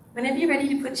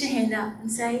to put your hand up and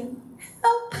say,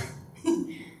 help.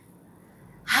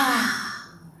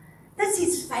 That's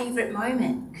his favourite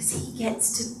moment because he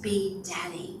gets to be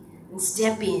daddy and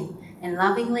step in and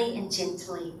lovingly and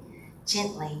gently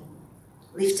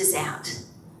lift us out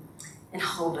and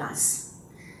hold us.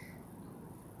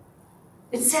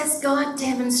 It says God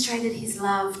demonstrated his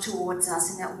love towards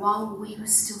us in that while we were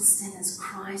still sinners,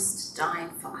 Christ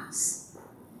died for us.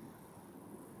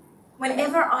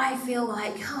 Whenever I feel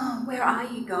like, oh, where are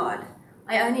you, God?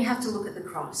 I only have to look at the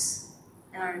cross.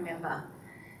 And I remember,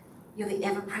 you're the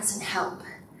ever-present help.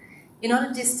 You're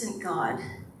not a distant God.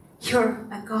 You're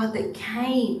a God that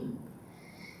came.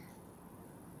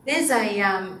 There's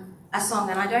a song,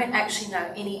 and I don't actually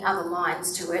know any other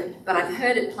lines to it, but I've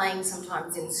heard it playing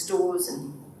sometimes in stores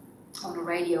and on the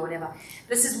radio or whatever.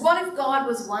 But it says, what if God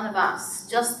was one of us,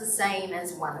 just the same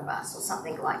as one of us, or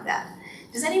something like that.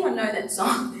 Does anyone know that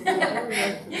song?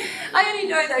 I only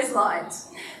know those lines.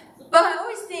 But I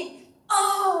always think,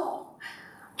 oh,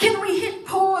 can we hit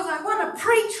pause? I want to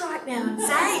preach right now and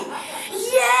say,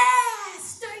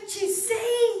 yes, don't you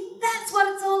see? That's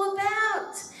what it's all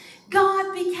about.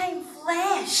 God became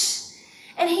flesh.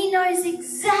 And he knows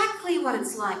exactly what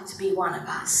it's like to be one of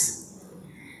us.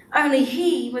 Only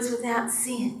he was without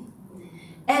sin.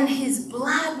 And his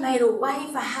blood made a way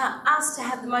for us to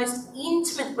have the most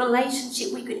intimate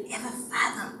relationship we could ever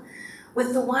fathom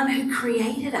with the one who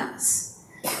created us,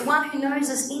 the one who knows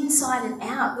us inside and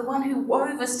out, the one who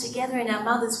wove us together in our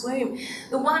mother's womb,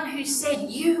 the one who said,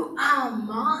 you are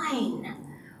mine.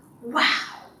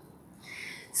 Wow.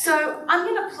 So I'm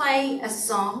going to play a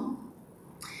song.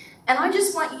 And I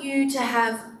just want you to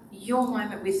have your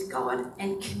moment with God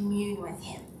and commune with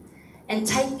him. And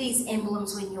take these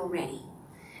emblems when you're ready.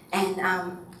 And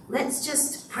let's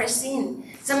just press in.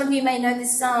 Some of you may know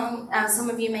this song, some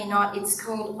of you may not. It's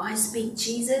called I Speak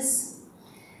Jesus.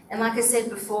 And like I said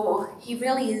before, he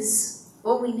really is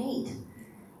all we need.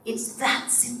 It's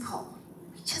that simple.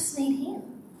 We just need him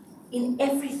in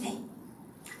everything.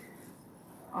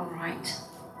 All right.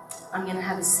 I'm going to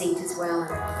have a seat as well,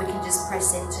 and we can just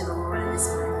press into the Lord in this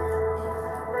moment.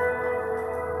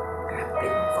 Grab a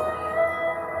bit for you.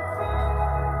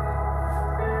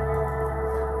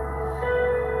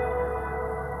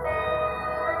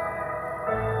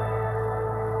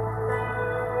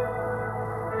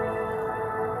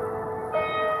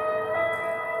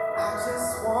 I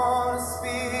just want to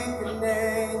speak the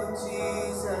name of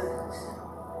Jesus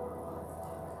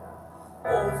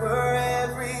over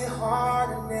every heart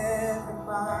and every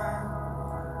mind.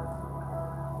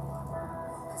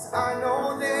 'Cause I know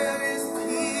there is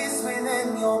peace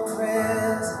within your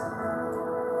presence.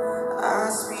 I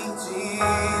speak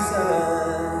Jesus.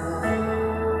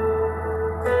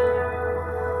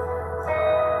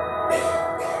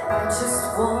 I just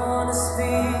want to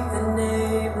speak the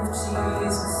name of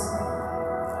Jesus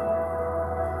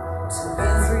till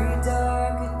every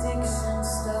dark addiction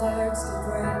starts to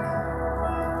break.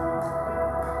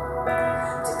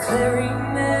 Declaring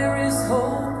there is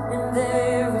hope and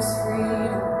there is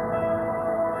freedom.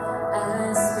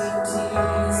 I speak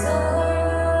Jesus.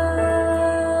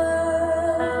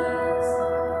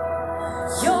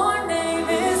 Your name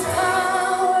is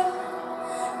power.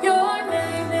 Your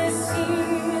name is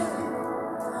healing.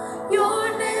 Your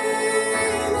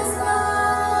name is life.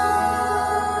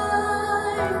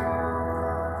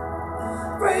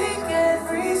 Break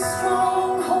every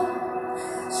stronghold.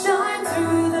 Shine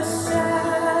through the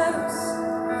shadows,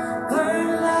 burn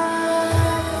light.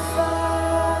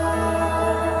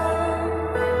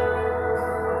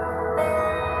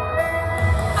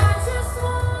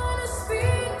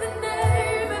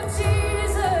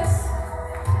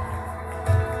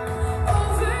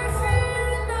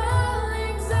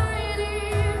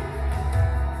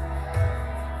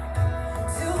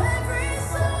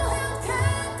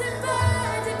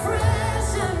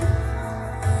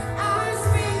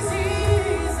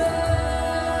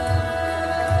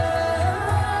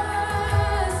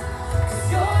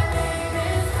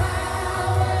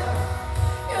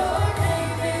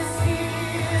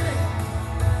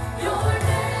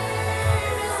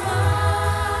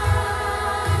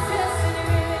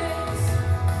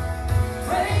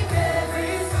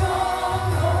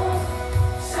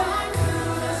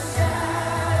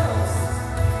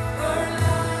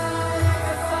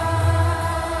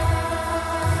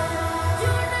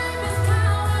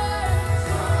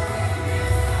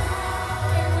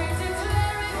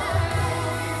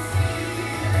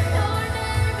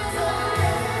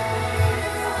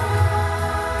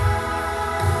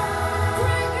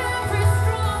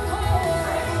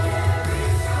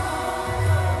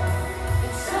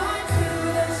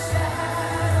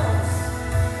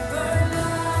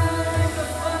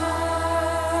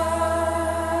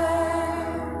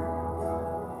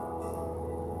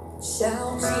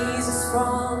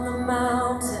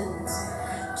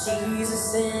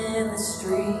 Jesus in the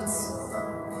streets,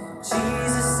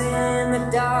 Jesus in the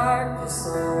darkness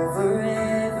over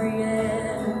every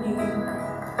enemy,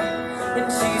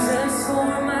 and Jesus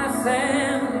for my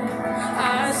family.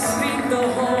 I speak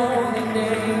the holy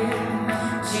name,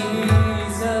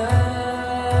 Jesus.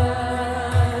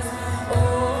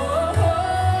 Oh, oh,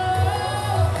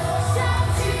 oh. Shout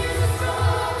Jesus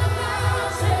from the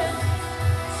mountain,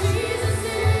 Jesus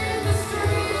in the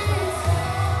streets,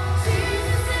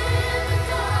 Jesus in the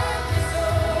darkness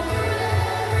over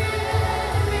every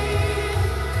enemy,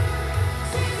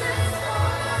 Jesus for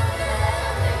my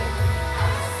family.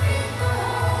 I speak the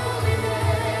holy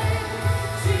name,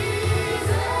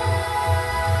 Jesus.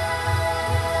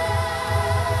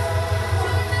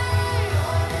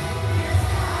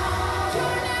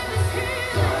 Your name is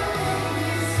healer.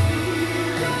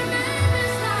 Your name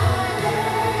is life.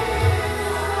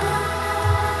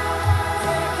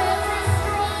 Take every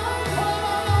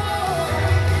stronghold.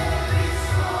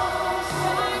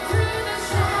 Shine through the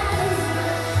shadows.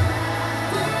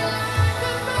 Burn like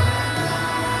a fire.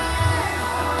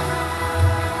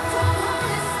 Come,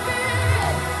 Holy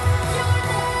Spirit.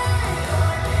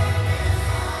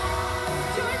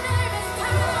 Your name is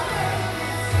power.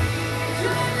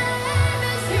 Your name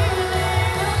is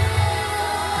healing.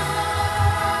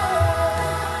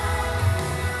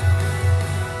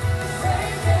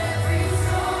 Break every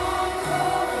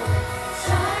stronghold.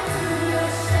 Shine through the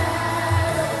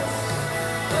shadows.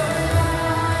 Burn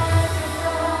like a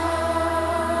fire.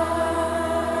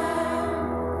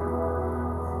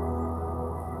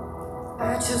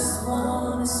 I just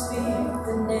wanna speak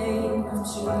the name of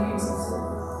Jesus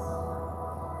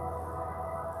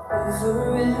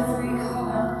over every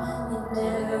heart and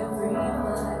every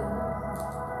mind.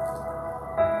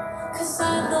 'Cause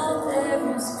I know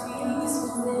there is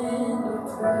peace within your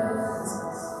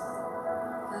presence.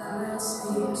 I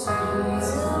speak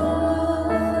Jesus.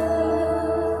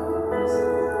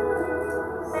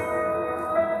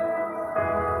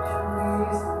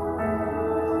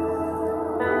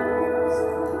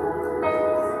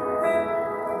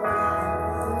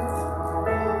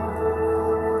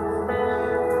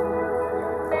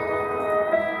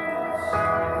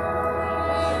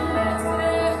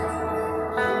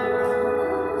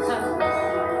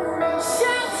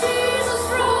 Shout Jesus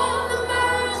from the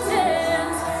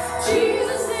mountains,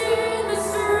 Jesus in the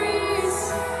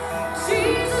streets,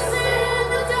 Jesus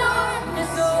in the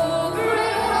darkness over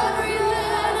every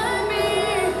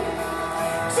enemy,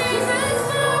 Jesus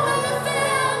for my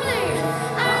family.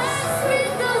 I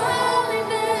speak the holy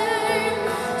name,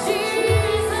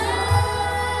 Jesus.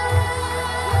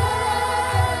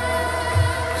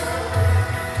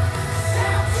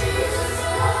 Shout Jesus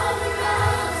from the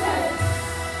mountains,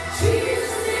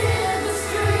 Jesus in the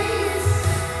streets,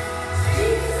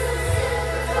 Jesus in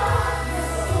the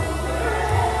darkness over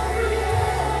every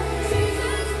enemy,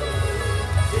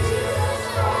 Jesus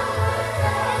for my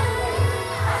family.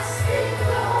 I speak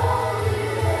the holy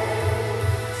name,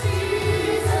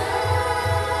 Jesus.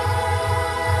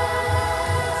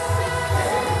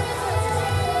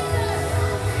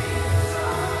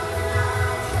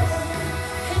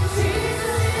 And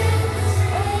Jesus in the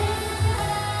streets,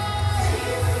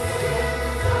 Jesus in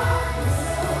the darkness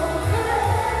over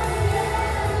every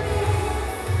enemy,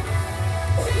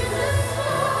 Jesus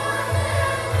for my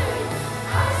family.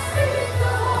 I speak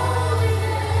the holy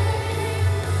name,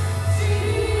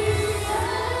 Jesus.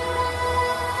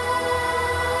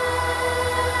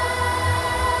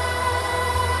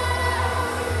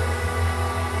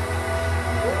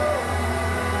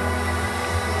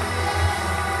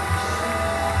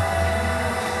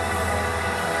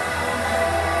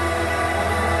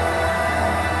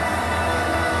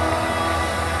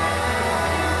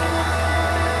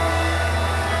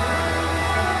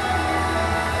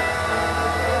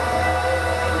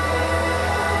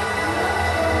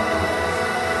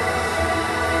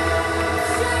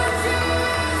 Shout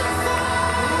Jesus for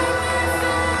my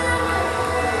family.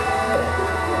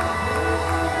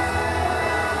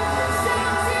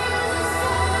 Shout Jesus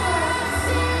for my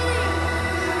city.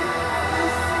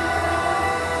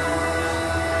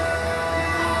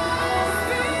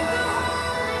 Speak the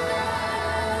holy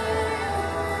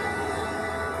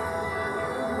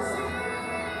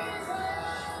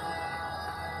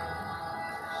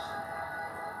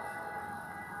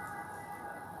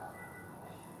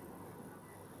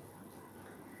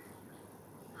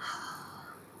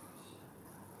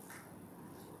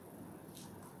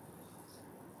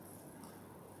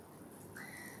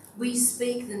We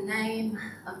speak the name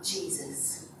of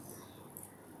Jesus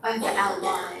over our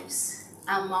lives,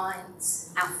 our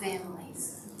minds, our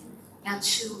families, our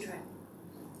children,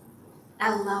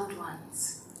 our loved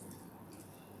ones.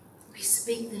 We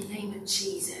speak the name of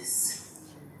Jesus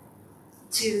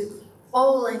to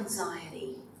all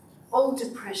anxiety, all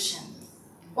depression,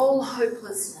 all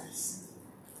hopelessness,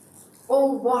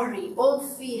 all worry, all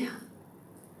fear,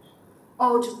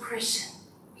 all depression.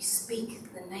 We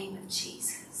speak the name of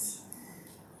Jesus.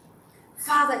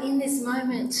 Father, in this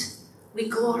moment, we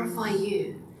glorify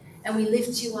you and we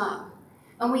lift you up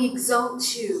and we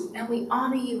exalt you and we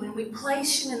honor you and we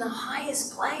place you in the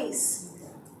highest place.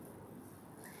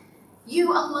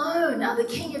 You alone are the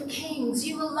King of Kings.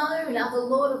 You alone are the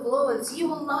Lord of Lords.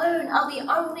 You alone are the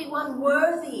only one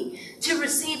worthy to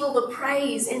receive all the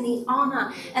praise and the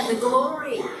honor and the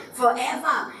glory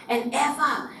forever and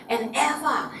ever and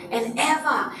ever and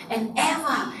ever and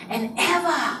ever and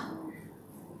ever.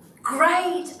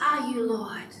 Great are you,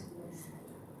 Lord.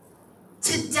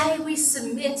 Today we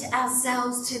submit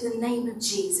ourselves to the name of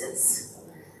Jesus.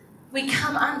 We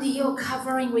come under your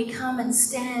covering. We come and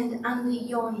stand under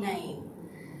your name.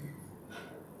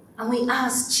 And we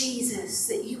ask Jesus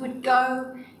that you would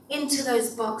go into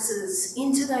those boxes,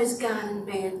 into those garden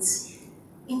beds,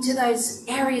 into those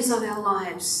areas of our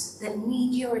lives that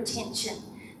need your attention,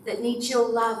 that need your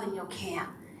love and your care.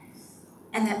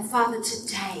 And that, Father,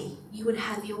 today you would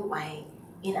have your way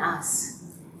in us.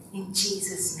 In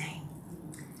Jesus' name.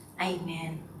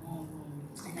 Amen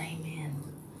and amen.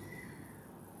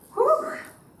 Whew.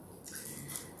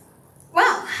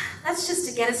 Well, that's just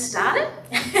to get us started.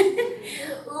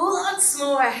 Lots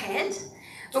more ahead.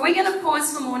 But we're going to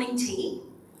pause for morning tea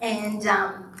and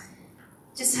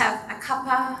just have a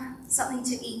cuppa, something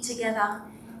to eat together,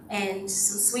 and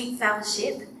some sweet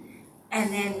fellowship.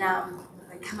 And then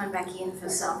we're coming back in for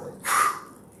some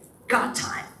God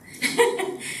time.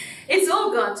 It's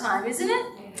all God time, isn't it?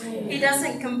 He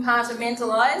doesn't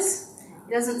compartmentalize.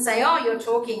 He doesn't say, oh, you're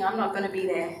talking, I'm not going to be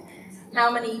there. How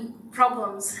many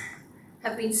problems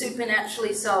have been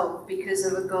supernaturally solved because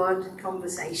of a God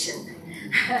conversation?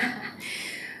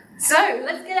 So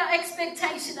let's get our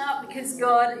expectation up because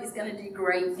God is going to do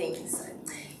great things. So,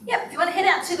 if you want to head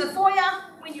out to the foyer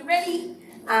when you're ready,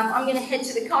 I'm going to head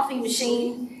to the coffee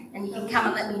machine and you can come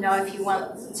and let me know if you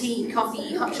want tea,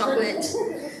 coffee, hot chocolate,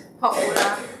 hot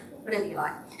water, whatever you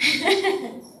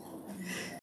like.